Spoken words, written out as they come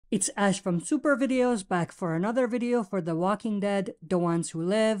It's Ash from SuperVideos, back for another video for The Walking Dead, The Ones Who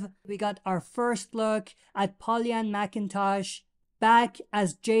Live. We got our first look at Pollyanna McIntosh back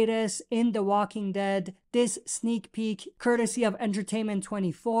as Jadis in The Walking Dead. This sneak peek, courtesy of Entertainment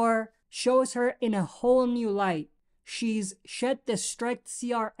 24, shows her in a whole new light. She's shed the strict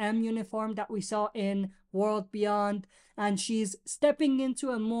CRM uniform that we saw in World Beyond, and she's stepping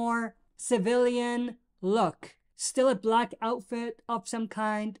into a more civilian look. Still a black outfit of some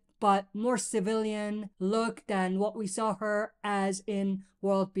kind, but more civilian look than what we saw her as in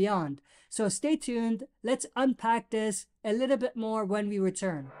World Beyond. So stay tuned. Let's unpack this a little bit more when we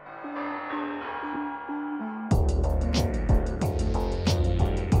return.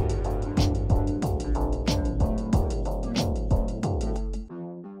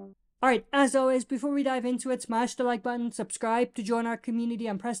 Alright, as always, before we dive into it, smash the like button, subscribe to join our community,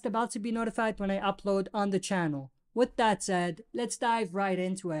 and press the bell to be notified when I upload on the channel. With that said, let's dive right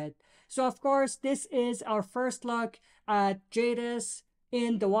into it. So of course, this is our first look at Jadis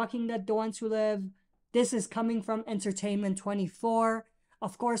in The Walking Dead, The Ones Who Live. This is coming from Entertainment 24.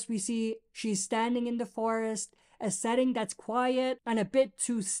 Of course, we see she's standing in the forest, a setting that's quiet and a bit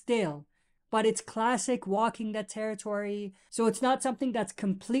too still. But it's classic Walking Dead territory, so it's not something that's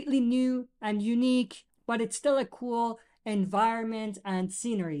completely new and unique, but it's still a cool environment and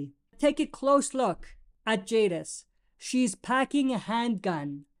scenery. Take a close look at Jadis. She's packing a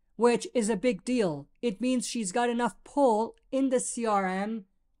handgun, which is a big deal. It means she's got enough pull in the CRM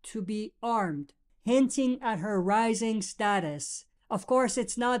to be armed, hinting at her rising status. Of course,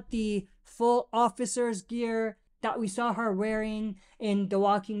 it's not the full officer's gear that we saw her wearing in The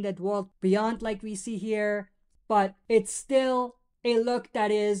Walking Dead World Beyond like we see here, but it's still a look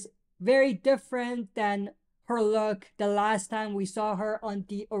that is very different than her look the last time we saw her on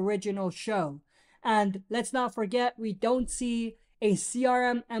the original show. And let's not forget, we don't see a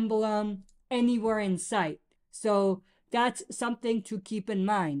CRM emblem anywhere in sight. So that's something to keep in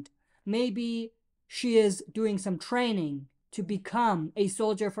mind. Maybe she is doing some training to become a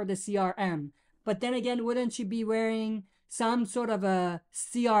soldier for the CRM. But then again, wouldn't she be wearing some sort of a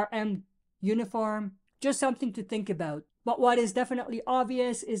CRM uniform? Just something to think about. But what is definitely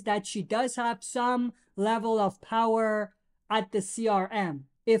obvious is that she does have some level of power at the CRM.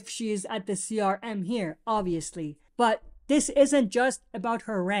 If she's at the CRM here, obviously. But this isn't just about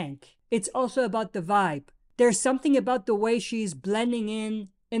her rank. It's also about the vibe. There's something about the way she's blending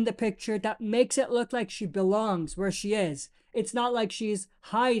in the picture that makes it look like she belongs where she is. It's not like she's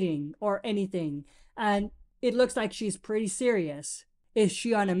hiding or anything. And it looks like she's pretty serious. Is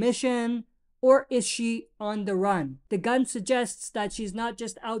she on a mission or is she on the run? The gun suggests that she's not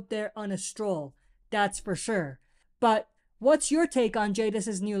just out there on a stroll. That's for sure. But what's your take on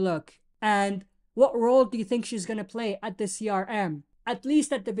Jadis' new look? And what role do you think she's going to play at the CRM? At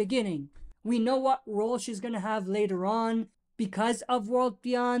least at the beginning. We know what role she's going to have later on because of World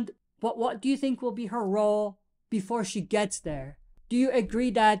Beyond. But what do you think will be her role before she gets there? Do you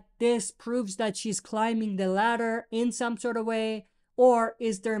agree that this proves that she's climbing the ladder in some sort of way? Or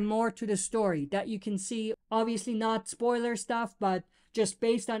is there more to the story that you can see? Obviously not spoiler stuff, but just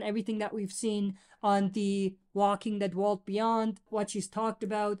based on everything that we've seen on the Walking Dead World Beyond, what she's talked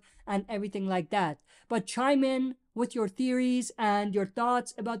about, and everything like that. But chime in with your theories and your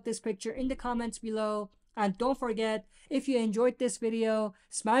thoughts about this picture in the comments below. And don't forget, if you enjoyed this video,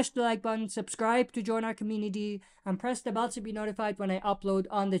 smash the like button, subscribe to join our community, and press the bell to be notified when I upload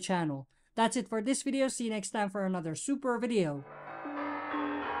on the channel. That's it for this video. See you next time for another super video.